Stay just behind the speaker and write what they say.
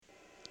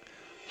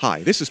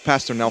Hi, this is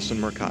Pastor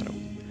Nelson Mercado.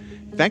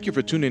 Thank you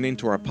for tuning in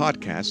to our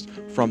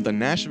podcast from the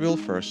Nashville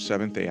First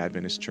Seventh-day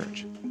Adventist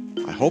Church.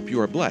 I hope you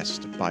are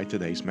blessed by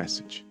today's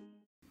message.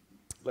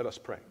 Let us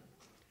pray.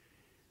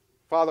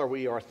 Father,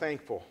 we are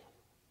thankful.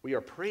 We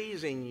are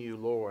praising you,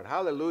 Lord.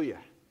 Hallelujah.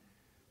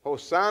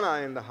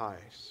 Hosanna in the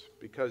highest,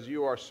 because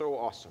you are so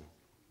awesome.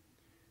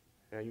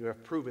 And you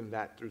have proven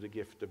that through the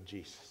gift of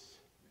Jesus.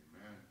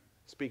 Amen.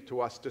 Speak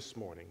to us this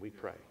morning, we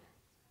pray.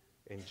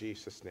 In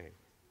Jesus' name,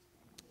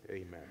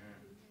 amen.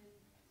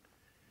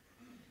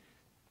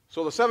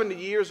 So the 70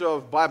 years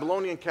of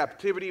Babylonian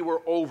captivity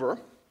were over.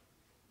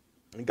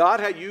 And God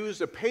had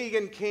used a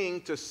pagan king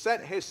to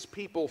set his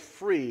people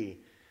free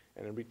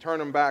and return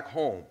them back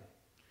home.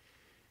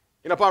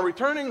 And upon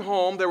returning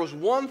home, there was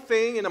one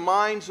thing in the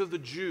minds of the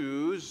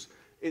Jews: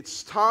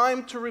 it's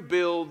time to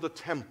rebuild the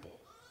temple.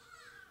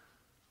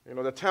 You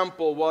know, the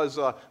temple was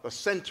the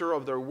center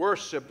of their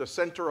worship, the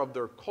center of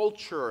their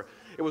culture.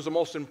 It was the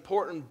most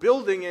important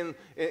building in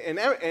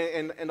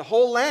the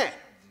whole land.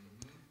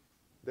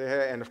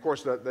 And of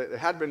course, it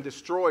had been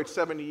destroyed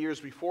 70 years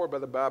before by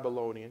the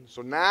Babylonians.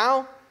 So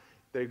now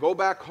they go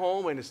back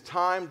home and it's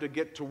time to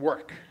get to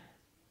work.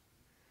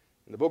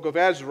 In the book of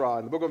Ezra,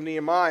 in the book of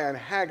Nehemiah and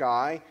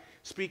Haggai,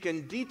 speak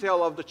in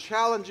detail of the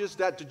challenges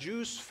that the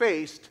Jews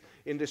faced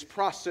in this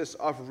process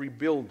of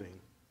rebuilding.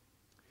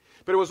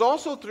 But it was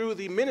also through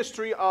the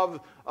ministry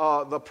of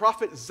the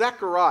prophet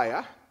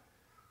Zechariah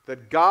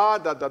that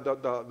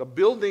the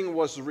building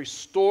was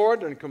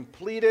restored and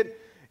completed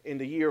in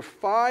the year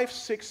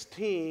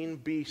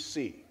 516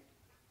 BC.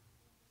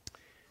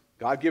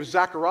 God gives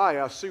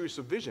Zechariah a series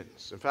of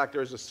visions. In fact,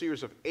 there's a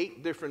series of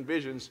 8 different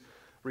visions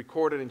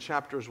recorded in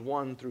chapters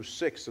 1 through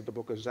 6 of the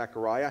book of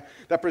Zechariah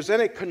that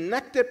present a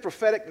connected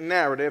prophetic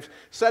narrative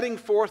setting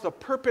forth a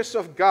purpose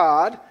of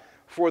God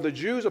for the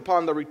Jews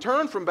upon the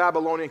return from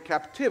Babylonian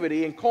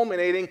captivity and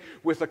culminating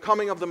with the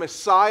coming of the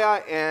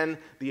Messiah and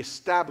the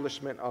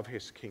establishment of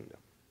his kingdom.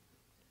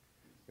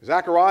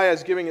 Zechariah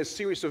is giving a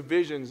series of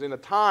visions in a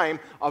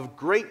time of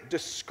great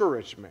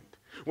discouragement,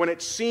 when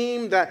it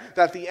seemed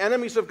that the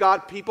enemies of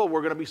God's people were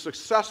going to be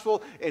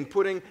successful in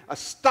putting a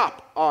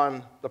stop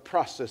on the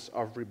process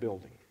of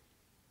rebuilding.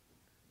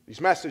 These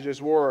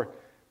messages were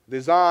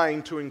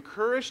designed to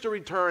encourage the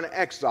returned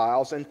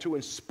exiles and to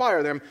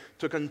inspire them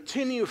to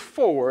continue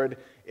forward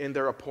in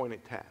their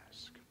appointed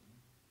task.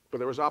 But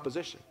there was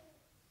opposition.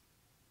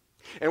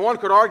 And one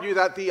could argue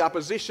that the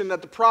opposition,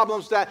 that the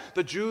problems that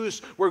the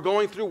Jews were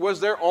going through was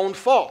their own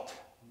fault.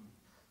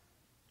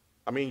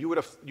 I mean, you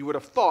would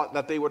have thought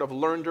that they would have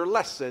learned their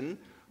lesson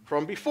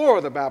from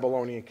before the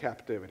Babylonian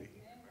captivity.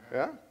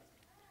 Yeah?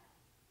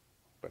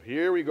 But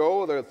here we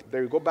go,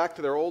 they go back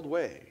to their old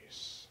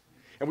ways.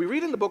 And we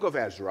read in the book of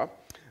Ezra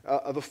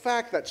the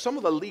fact that some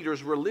of the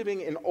leaders were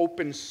living in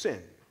open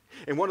sin.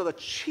 And one of the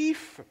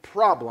chief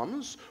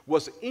problems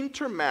was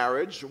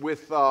intermarriage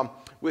with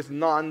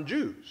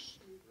non-Jews.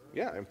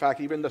 Yeah, in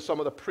fact, even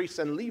some of the priests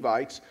and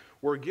Levites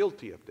were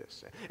guilty of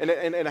this. And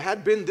it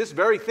had been this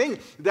very thing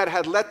that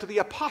had led to the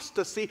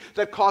apostasy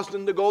that caused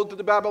them to go to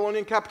the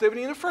Babylonian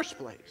captivity in the first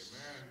place.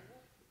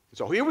 Amen.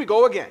 So here we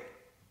go again.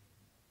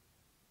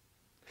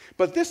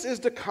 But this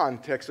is the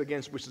context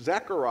against which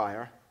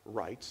Zechariah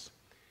writes,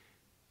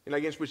 and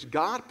against which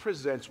God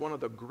presents one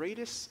of the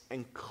greatest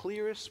and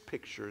clearest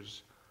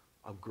pictures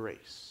of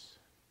grace.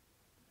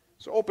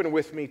 So open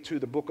with me to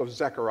the book of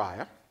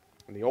Zechariah.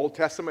 In the Old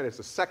Testament, it's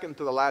the second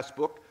to the last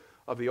book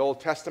of the Old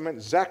Testament,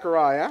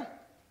 Zechariah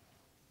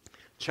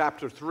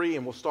chapter 3,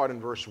 and we'll start in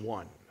verse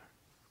 1.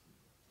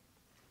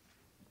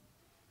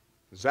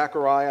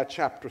 Zechariah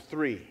chapter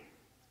 3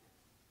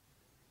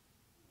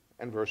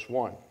 and verse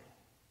 1.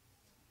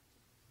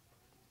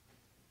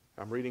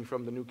 I'm reading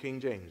from the New King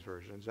James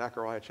Version,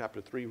 Zechariah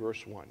chapter 3,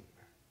 verse 1.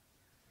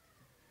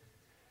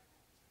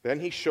 Then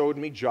he showed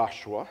me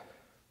Joshua,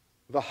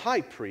 the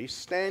high priest,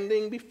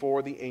 standing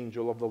before the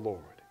angel of the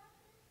Lord,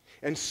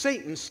 and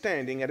Satan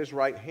standing at his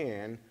right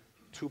hand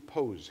to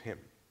oppose him.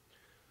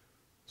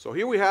 So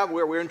here we have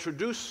where we're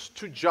introduced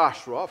to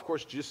Joshua. Of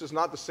course, this is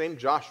not the same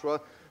Joshua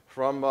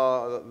from,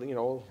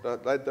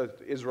 the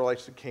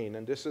Israelites to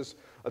Canaan. This is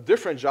a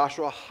different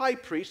Joshua, high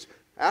priest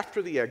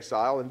after the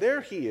exile, and there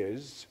he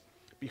is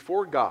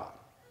before God.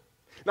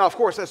 Now, of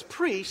course, as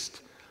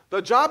priest,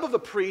 the job of the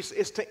priest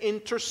is to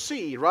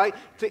intercede, right?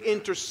 To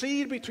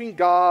intercede between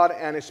God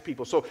and his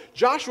people. So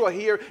Joshua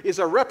here is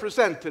a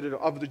representative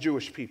of the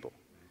Jewish people,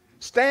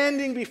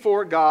 standing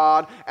before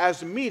God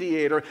as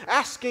mediator,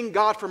 asking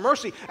God for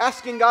mercy,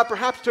 asking God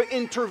perhaps to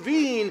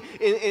intervene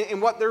in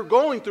what they're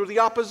going through, the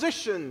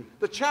opposition,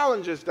 the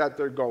challenges that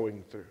they're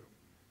going through.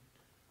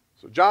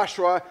 So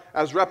Joshua,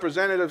 as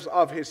representatives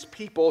of his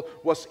people,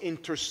 was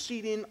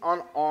interceding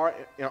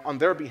on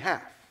their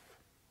behalf.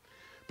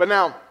 But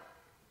now,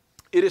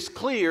 it is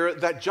clear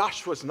that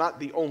Joshua's not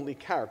the only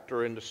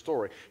character in the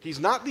story. He's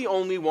not the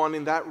only one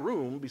in that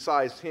room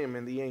besides him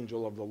and the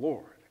angel of the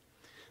Lord.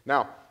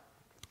 Now,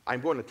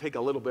 I'm going to take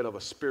a little bit of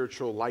a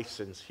spiritual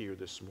license here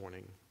this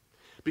morning,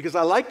 because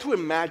I like to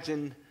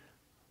imagine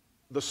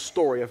the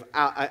story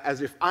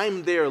as if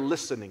I'm there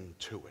listening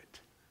to it,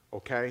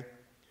 okay?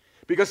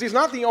 Because he's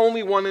not the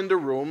only one in the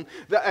room.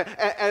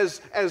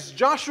 As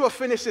Joshua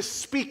finishes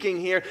speaking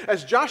here,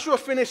 as Joshua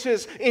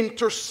finishes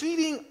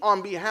interceding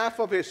on behalf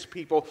of his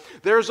people,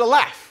 there's a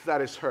laugh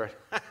that is heard.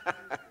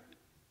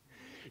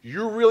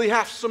 You really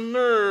have some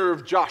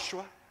nerve,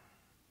 Joshua.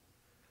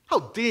 How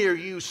dare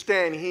you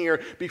stand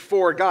here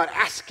before God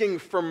asking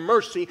for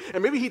mercy?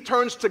 And maybe he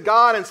turns to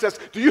God and says,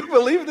 do you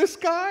believe this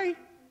guy?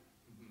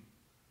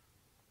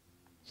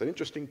 It's an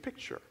interesting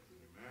picture.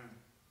 Amen.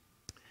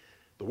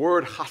 The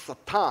word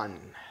hasatan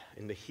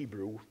in the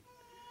Hebrew,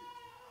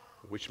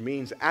 which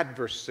means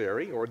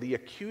adversary or the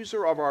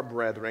accuser of our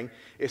brethren,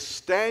 is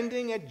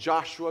standing at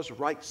Joshua's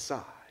right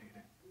side.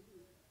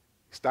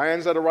 He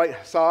stands at the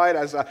right side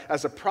as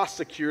a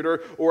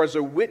prosecutor or as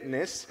a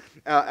witness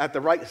at the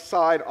right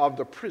side of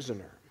the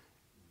prisoner.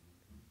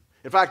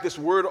 In fact, this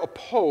word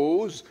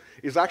oppose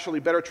is actually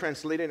better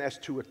translated as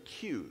to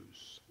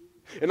accuse.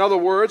 In other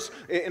words,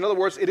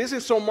 it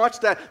isn't so much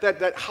that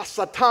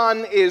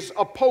Hasatan is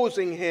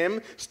opposing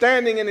him,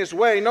 standing in his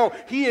way. No,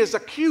 he is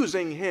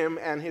accusing him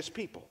and his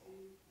people.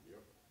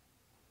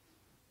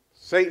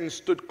 Satan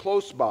stood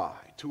close by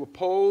to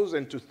oppose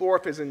and to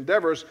thwart his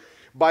endeavors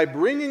by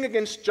bringing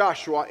against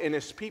Joshua and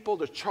his people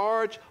the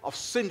charge of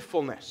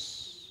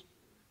sinfulness.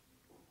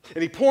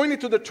 And he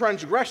pointed to the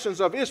transgressions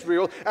of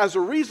Israel as a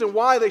reason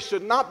why they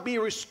should not be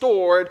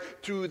restored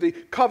to the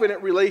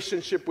covenant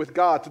relationship with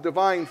God, to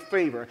divine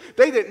favor.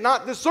 They did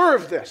not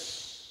deserve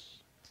this.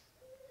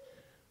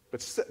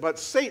 But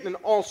Satan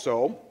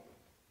also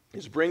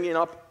is bringing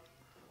up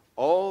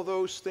all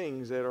those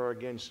things that are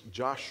against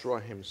Joshua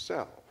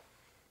himself.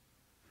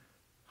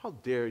 How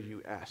dare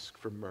you ask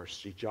for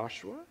mercy,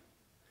 Joshua?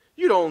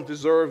 You don't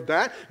deserve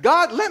that.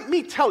 God, let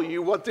me tell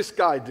you what this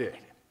guy did.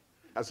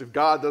 As if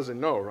God doesn't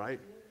know, right?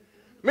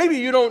 Maybe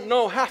you don't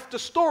know half the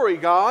story,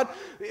 God.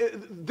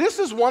 This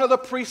is one of the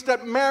priests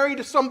that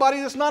married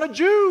somebody that's not a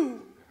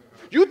Jew.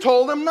 You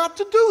told him not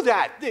to do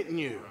that, didn't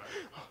you?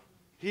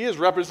 He is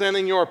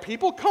representing your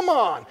people. Come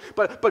on.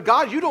 But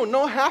God, you don't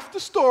know half the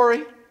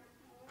story.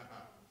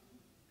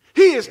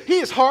 He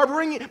is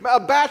harboring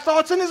bad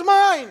thoughts in his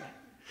mind.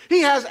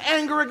 He has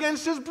anger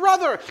against his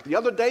brother. The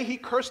other day he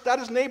cursed at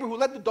his neighbor who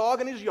let the dog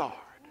in his yard.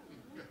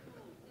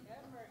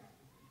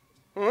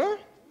 Huh?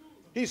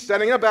 He's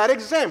setting a bad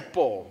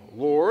example,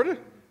 Lord.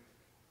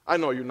 I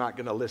know you're not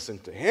going to listen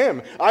to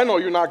him. I know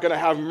you're not going to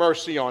have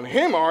mercy on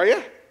him, are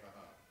you?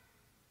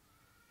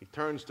 He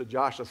turns to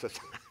Joshua and says,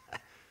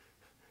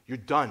 you're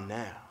done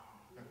now.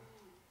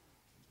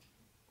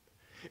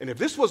 And if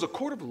this was a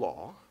court of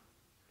law,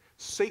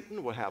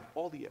 Satan would have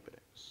all the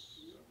evidence.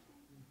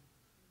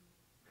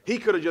 He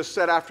could have just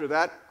said after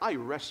that, I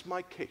rest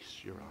my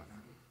case, Your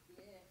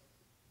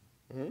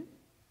Honor. Hmm?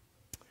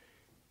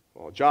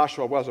 Well,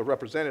 Joshua was a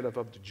representative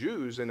of the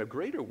Jews in a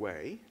greater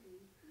way.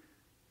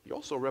 He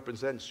also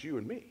represents you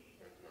and me.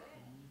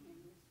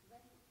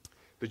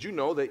 Did you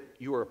know that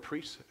you are a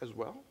priest as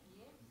well?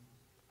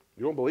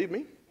 You don't believe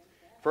me?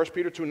 1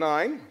 Peter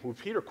 2:9, who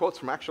Peter quotes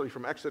from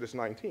Exodus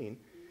 19.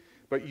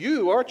 But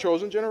you are a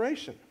chosen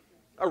generation,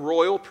 a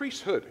royal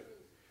priesthood,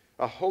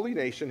 a holy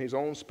nation, his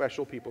own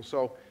special people.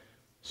 So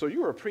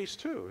you are a priest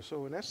too.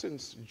 So in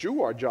essence,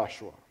 you are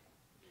Joshua.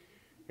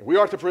 And we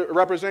are to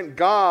represent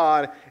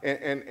God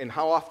and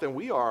how often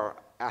we are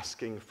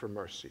asking for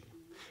mercy.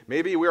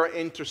 Maybe we are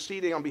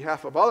interceding on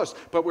behalf of others,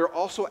 but we're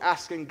also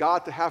asking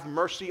God to have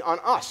mercy on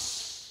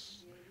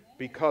us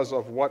because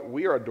of what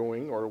we are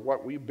doing or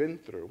what we've been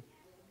through.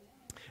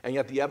 And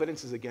yet the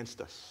evidence is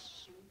against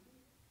us.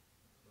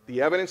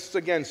 The evidence is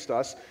against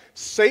us.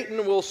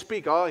 Satan will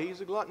speak, oh, he's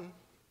a glutton.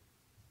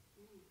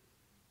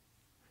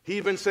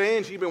 He's been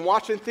saying, he's been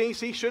watching things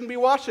he shouldn't be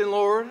watching,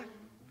 Lord.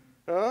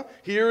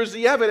 Here is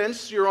the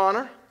evidence, Your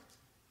Honor.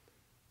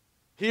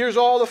 Here's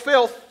all the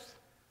filth.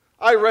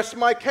 I rest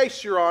my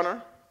case, Your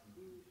Honor.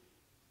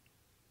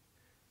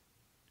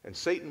 And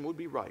Satan would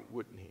be right,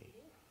 wouldn't he?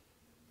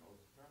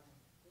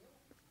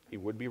 He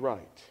would be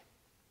right.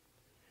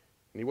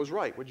 And he was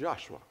right with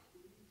Joshua.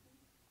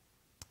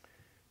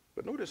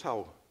 But notice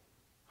how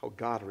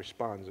God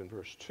responds in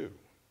verse 2.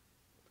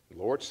 The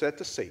Lord said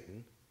to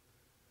Satan,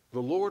 the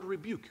Lord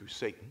rebuke you,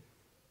 Satan.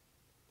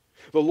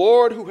 The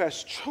Lord who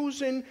has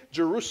chosen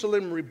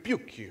Jerusalem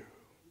rebuke you.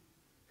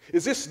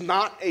 Is this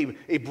not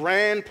a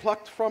brand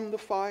plucked from the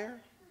fire?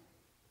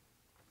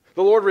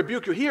 The Lord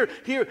rebuke you.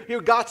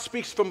 Here God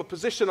speaks from a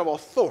position of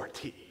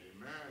authority.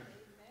 Amen.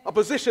 A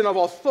position of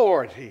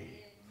authority.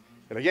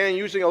 And again,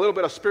 using a little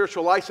bit of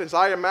spiritual license,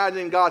 I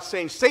imagine God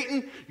saying,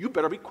 Satan, you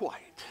better be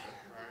quiet.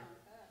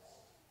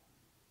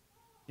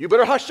 You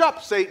better hush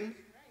up, Satan.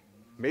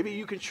 Maybe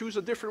you can choose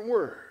a different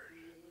word.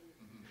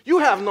 You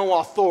have no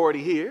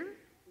authority here.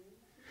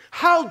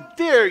 How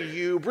dare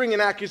you bring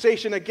an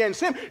accusation against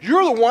him?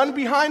 You're the one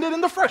behind it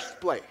in the first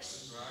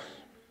place.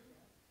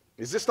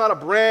 Is this not a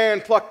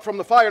brand plucked from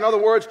the fire? In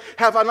other words,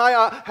 have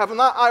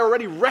not I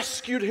already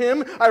rescued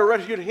him? I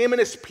rescued him and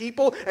his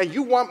people, and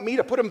you want me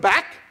to put him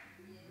back?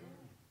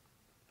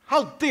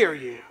 How dare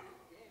you?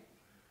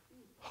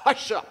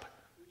 Hush up.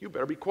 You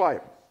better be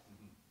quiet.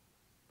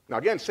 Now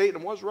again,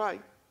 Satan was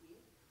right.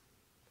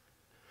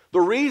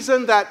 The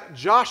reason that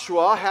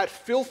Joshua had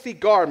filthy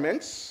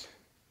garments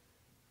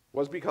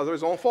was because of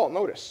his own fault.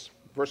 Notice,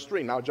 verse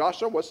 3. Now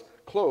Joshua was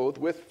clothed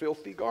with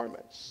filthy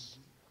garments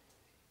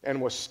and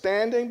was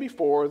standing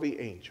before the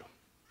angel.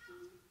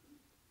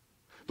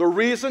 The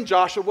reason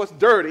Joshua was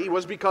dirty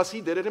was because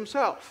he did it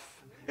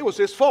himself. It was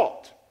his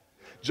fault.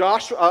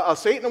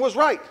 Satan was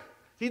right.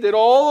 He did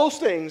all those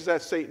things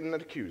that Satan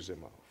had accused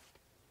him of.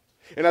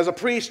 And as a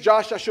priest,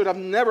 Joshua should have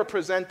never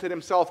presented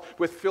himself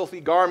with filthy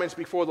garments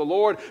before the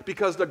Lord,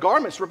 because the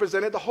garments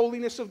represented the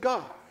holiness of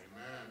God.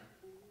 Amen.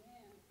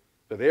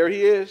 But there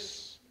he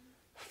is,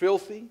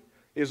 filthy,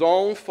 his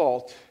own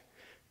fault.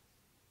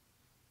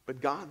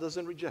 But God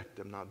doesn't reject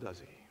him now,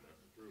 does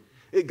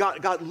he?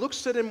 God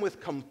looks at him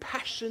with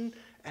compassion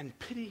and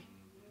pity.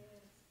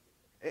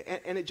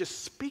 And it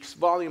just speaks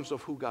volumes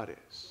of who God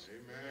is.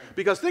 Amen.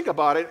 Because think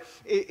about it,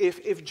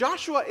 if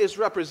Joshua is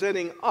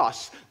representing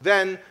us,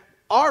 then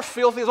our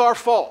filth is our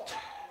fault.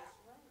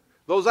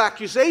 Those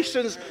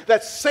accusations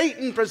that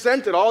Satan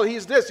presented, oh,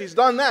 he's this, he's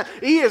done that.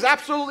 He is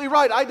absolutely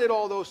right. I did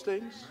all those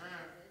things.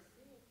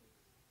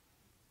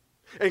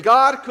 And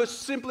God could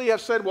simply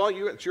have said, well,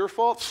 it's your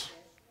fault.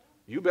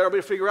 You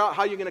better figure out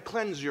how you're going to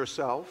cleanse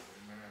yourself.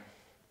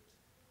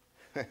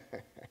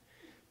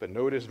 But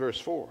notice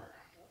verse 4.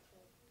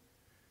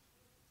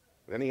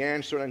 Then he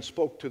answered and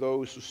spoke to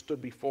those who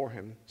stood before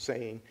him,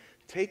 saying,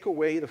 take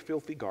away the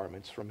filthy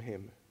garments from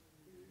him.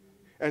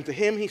 And to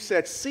him he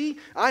said, see,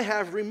 I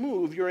have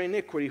removed your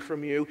iniquity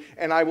from you,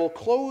 and I will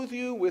clothe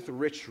you with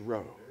rich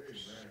robes.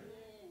 Amen.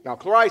 Now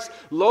Christ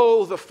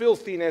loathed the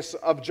filthiness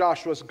of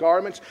Joshua's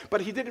garments,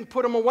 but he didn't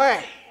put them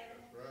away.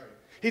 Right.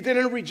 He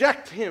didn't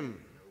reject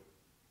him.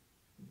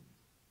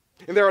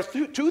 And there are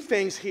two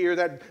things here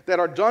that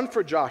are done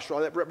for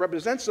Joshua that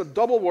represents the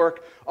double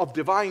work of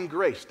divine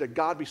grace that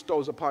God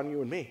bestows upon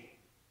you and me.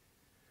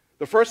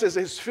 The first is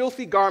his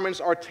filthy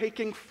garments are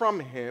taken from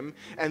him,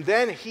 and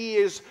then he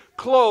is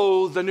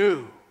clothed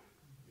anew.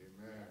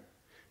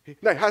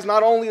 Amen. Has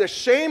not only the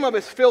shame of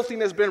his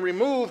filthiness been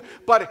removed,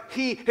 but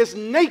his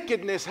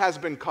nakedness has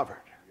been covered.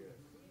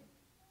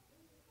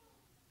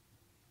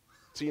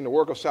 See, in the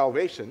work of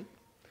salvation,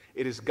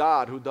 it is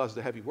God who does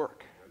the heavy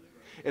work.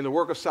 In the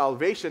work of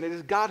salvation, it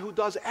is God who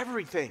does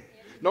everything.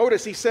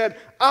 Notice he said,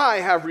 I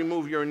have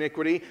removed your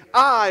iniquity,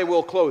 I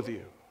will clothe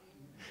you.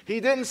 He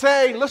didn't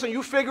say, listen,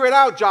 you figure it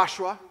out,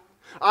 Joshua.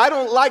 I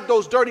don't like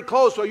those dirty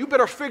clothes, so you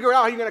better figure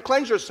out how you're going to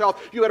cleanse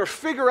yourself. You better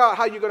figure out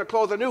how you're going to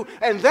clothe anew,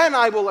 and then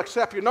I will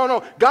accept you.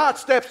 No, God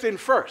steps in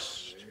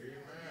first. Amen.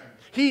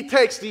 He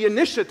takes the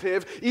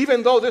initiative,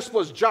 even though this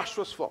was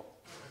Joshua's fault.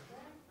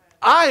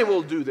 I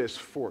will do this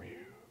for you.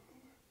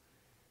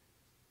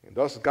 And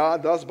thus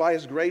God does by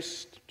his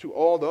grace to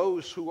all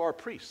those who are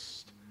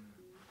priests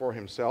for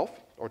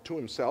himself, or to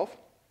himself.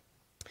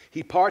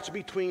 He parts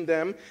between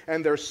them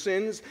and their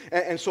sins,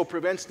 and so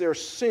prevents their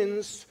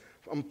sins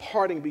from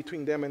parting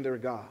between them and their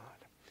God.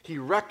 He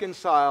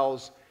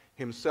reconciles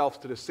himself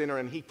to the sinner,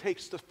 and he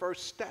takes the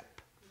first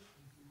step.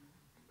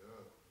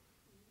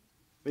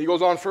 He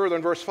goes on further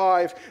in verse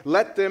 5,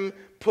 let them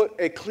put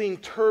a clean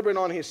turban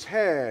on his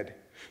head.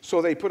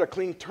 So they put a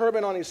clean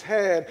turban on his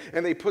head,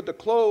 and they put the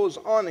clothes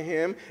on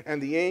him,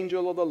 and the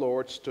angel of the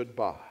Lord stood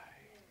by.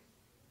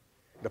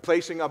 The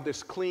placing of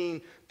this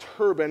clean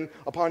turban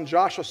upon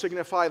Joshua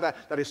signified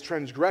that his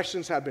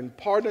transgressions had been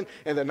pardoned,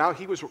 and that now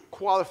he was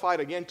qualified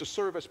again to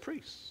serve as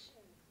priests.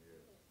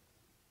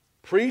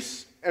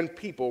 Priests and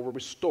people were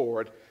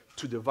restored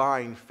to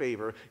divine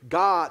favor.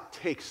 God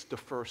takes the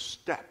first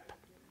step.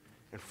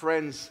 And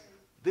friends,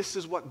 this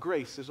is what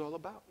grace is all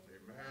about.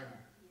 Amen.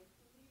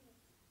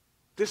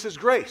 This is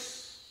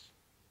grace.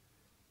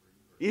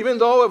 Even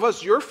though it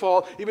was your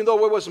fault, even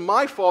though it was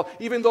my fault,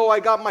 even though I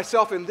got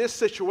myself in this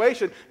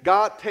situation,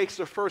 God takes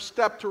the first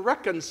step to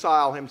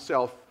reconcile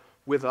himself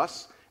with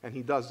us, and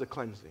he does the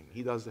cleansing.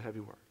 He does the heavy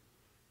work.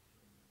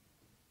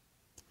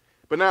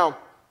 But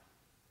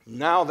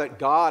now that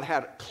God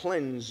had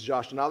cleansed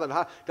Joshua, now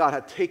that God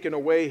had taken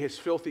away his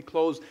filthy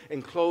clothes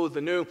and clothed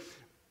anew,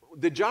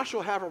 did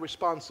Joshua have a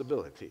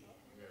responsibility?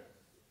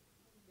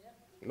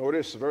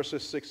 Notice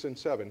verses 6 and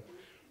 7.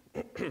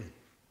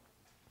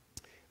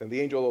 And the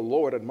angel of the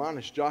Lord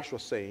admonished Joshua,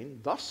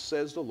 saying, thus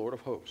says the Lord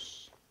of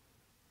hosts,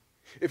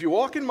 if you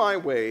walk in my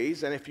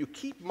ways, and if you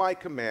keep my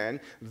command,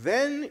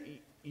 then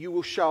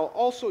you shall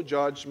also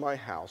judge my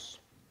house,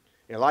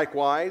 and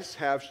likewise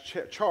have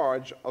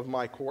charge of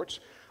my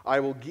courts. I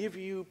will give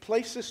you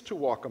places to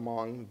walk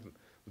among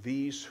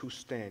these who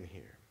stand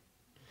here.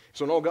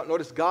 So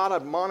notice God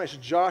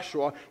admonished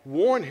Joshua,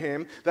 warned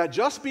him that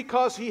just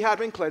because he had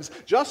been cleansed,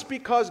 just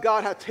because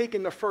God had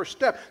taken the first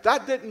step,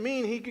 that didn't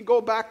mean he could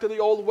go back to the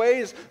old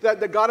ways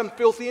that got him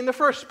filthy in the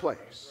first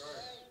place.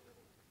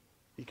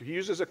 He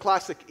uses a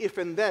classic if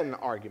and then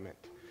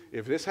argument.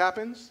 If this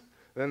happens,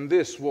 then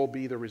this will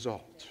be the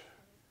result.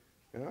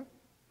 Yeah?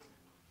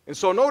 And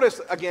so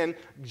notice again,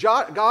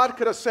 God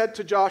could have said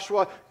to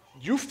Joshua,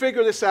 you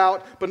figure this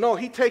out, but no,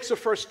 he takes the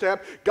first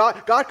step.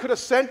 God could have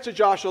said to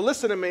Joshua,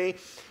 listen to me,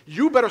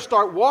 you better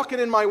start walking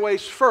in my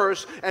ways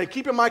first and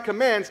keeping my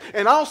commands,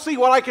 and I'll see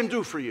what I can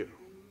do for you.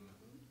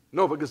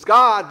 No, because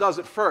God does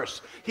it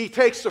first. He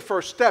takes the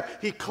first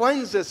step. He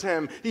cleanses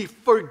him. He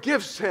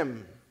forgives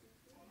him.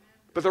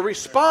 But the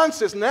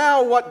response is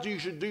now what you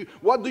should do.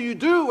 What do you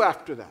do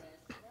after that?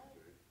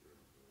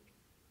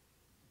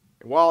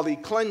 And while the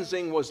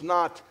cleansing was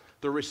not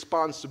the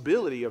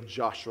responsibility of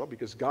Joshua,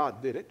 because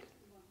God did it,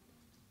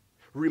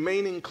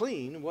 remaining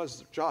clean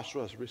was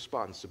Joshua's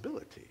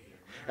responsibility.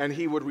 And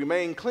he would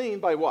remain clean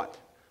by what?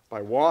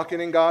 By walking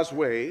in God's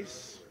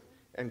ways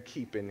and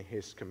keeping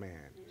his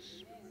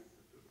commands.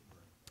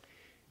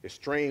 A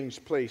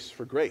strange place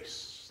for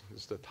grace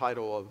is the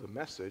title of the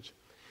message.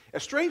 A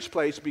strange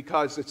place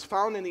because it's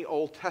found in the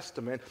Old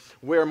Testament,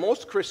 where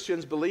most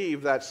Christians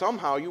believe that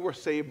somehow you were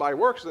saved by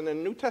works, and in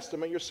the New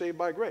Testament you're saved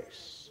by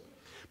grace.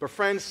 But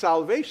friends,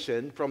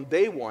 salvation from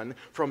day one,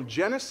 from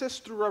Genesis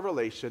through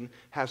Revelation,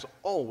 has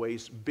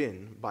always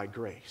been by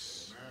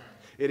grace.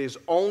 It is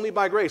only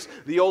by grace.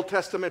 The Old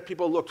Testament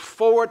people looked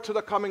forward to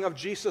the coming of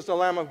Jesus, the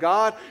Lamb of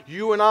God.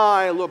 You and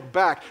I look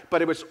back,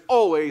 but it was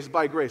always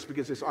by grace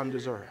because it's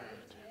undeserved.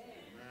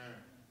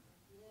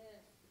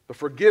 The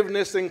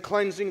forgiveness and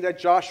cleansing that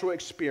Joshua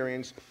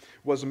experienced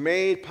was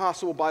made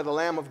possible by the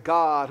Lamb of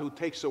God who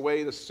takes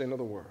away the sin of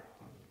the world.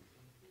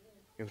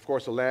 And of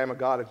course, the Lamb of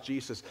God is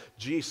Jesus.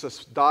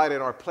 Jesus died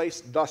in our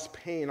place, thus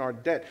paying our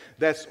debt.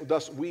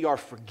 Thus we are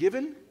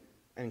forgiven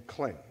and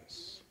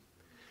cleansed.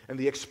 And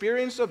the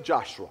experience of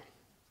Joshua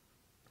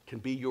can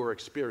be your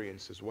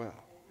experience as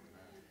well.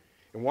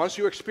 And once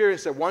you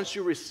experience that, once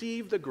you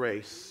receive the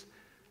grace,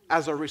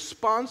 as a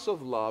response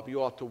of love,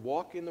 you ought to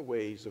walk in the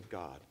ways of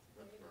God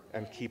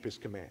and keep his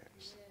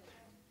commands.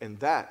 And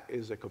that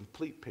is a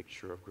complete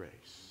picture of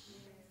grace.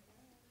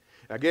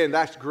 Again,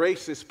 that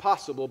grace is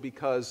possible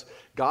because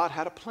God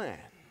had a plan.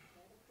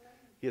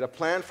 He had a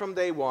plan from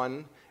day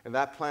one, and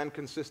that plan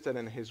consisted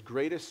in his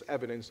greatest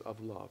evidence of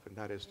love, and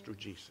that is through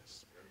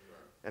Jesus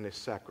and his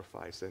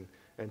sacrifice.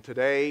 And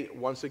today,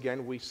 once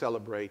again, we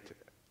celebrate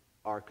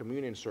our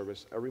communion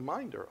service, a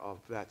reminder of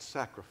that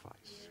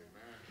sacrifice.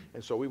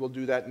 And so we will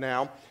do that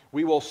now.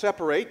 We will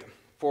separate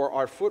for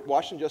our foot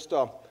washing, just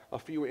a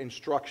few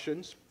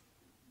instructions.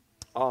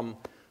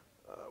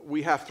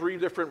 We have 3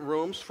 different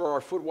rooms for our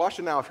foot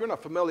washing. Now, if you're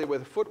not familiar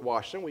with foot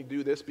washing, we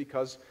do this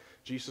because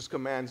Jesus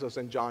commands us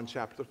in John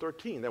chapter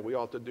 13 that we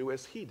ought to do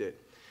as he did.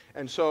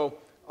 And so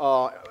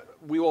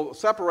we will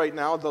separate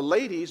now. The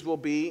ladies will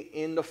be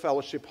in the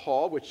fellowship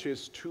hall, which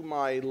is to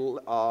my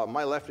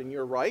left and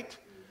your right.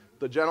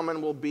 The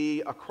gentlemen will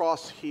be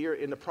across here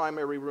in the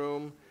primary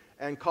room,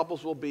 and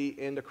couples will be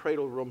in the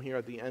cradle room here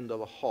at the end of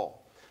the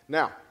hall.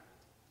 Now,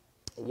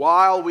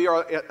 while we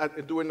are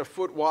doing the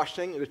foot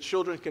washing, the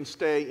children can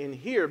stay in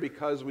here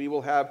because we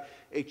will have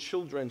a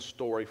children's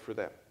story for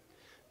them.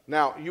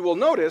 Now, you will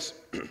notice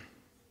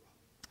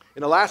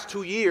in the last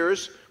 2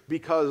 years,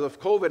 because of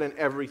COVID and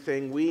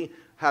everything, we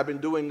have been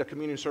doing the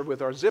communion service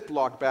with our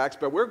Ziploc bags,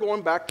 but we're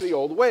going back to the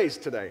old ways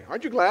today.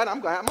 Aren't you glad? I'm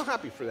glad. I'm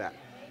happy for that.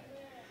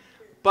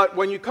 But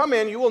when you come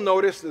in, you will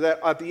notice that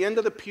at the end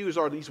of the pews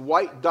are these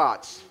white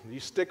dots,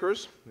 these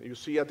stickers you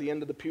see at the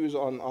end of the pews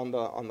on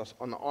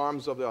the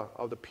arms of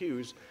the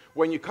pews.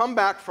 When you come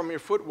back from your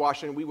foot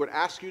washing, we would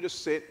ask you to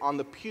sit on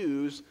the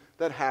pews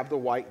that have the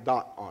white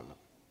dot on them,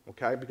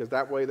 okay? Because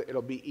that way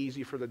it'll be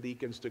easy for the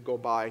deacons to go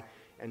by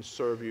and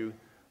serve you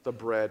the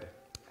bread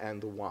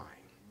and the wine.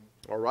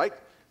 All right?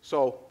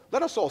 So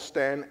let us all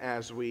stand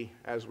as we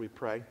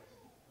pray.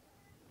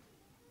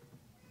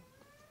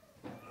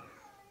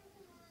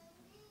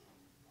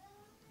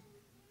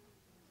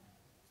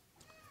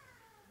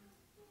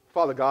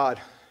 Father God,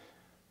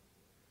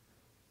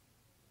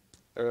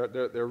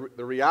 the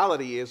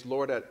reality is,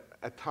 Lord,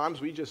 at times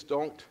we just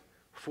don't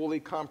fully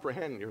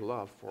comprehend your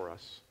love for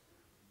us.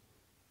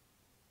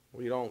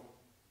 We don't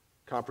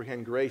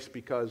comprehend grace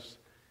because,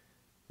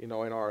 in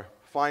our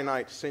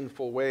finite,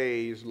 sinful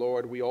ways,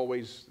 Lord, we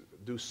always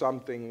do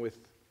something with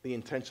the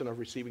intention of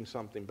receiving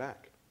something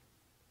back.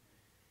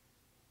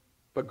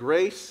 But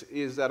grace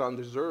is that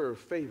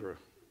undeserved favor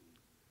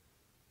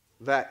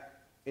that,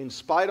 in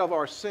spite of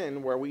our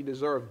sin, where we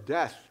deserve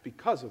death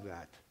because of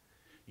that,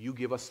 you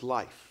give us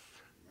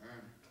life.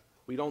 Amen.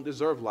 We don't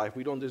deserve life.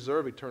 We don't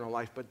deserve eternal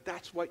life, but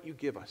that's what you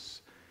give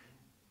us.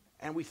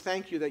 And we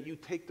thank you that you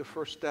take the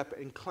first step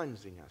in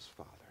cleansing us,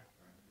 Father.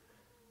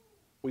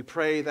 We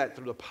pray that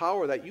through the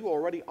power that you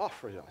already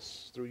offered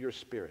us through your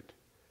Spirit,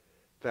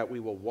 that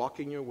we will walk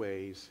in your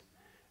ways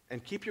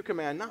and keep your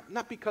command,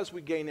 not because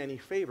we gain any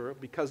favor,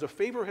 because the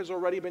favor has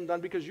already been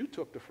done because you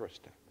took the first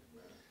step.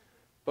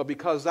 But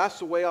because that's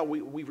the way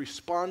we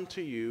respond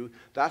to you,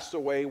 that's the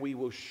way we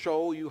will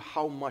show you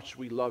how much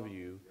we love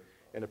you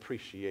and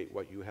appreciate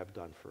what you have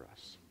done for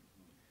us.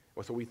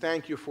 Well, so we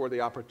thank you for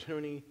the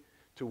opportunity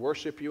to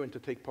worship you and to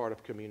take part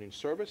of communion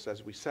service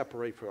as we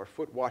separate for our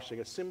foot washing,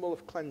 a symbol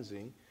of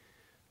cleansing,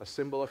 a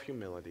symbol of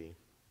humility.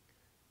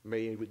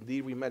 May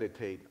indeed we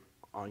meditate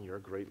on your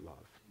great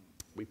love.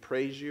 We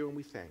praise you and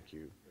we thank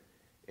you.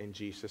 In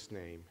Jesus'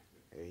 name,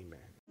 amen.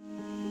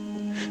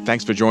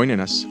 Thanks for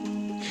joining us.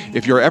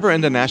 If you're ever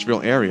in the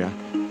Nashville area,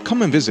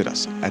 come and visit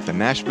us at the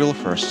Nashville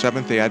First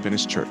Seventh-day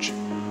Adventist Church.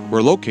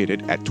 We're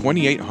located at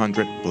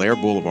 2800 Blair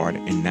Boulevard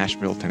in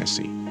Nashville,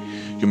 Tennessee.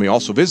 You may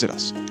also visit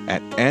us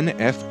at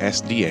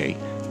nfsda.org.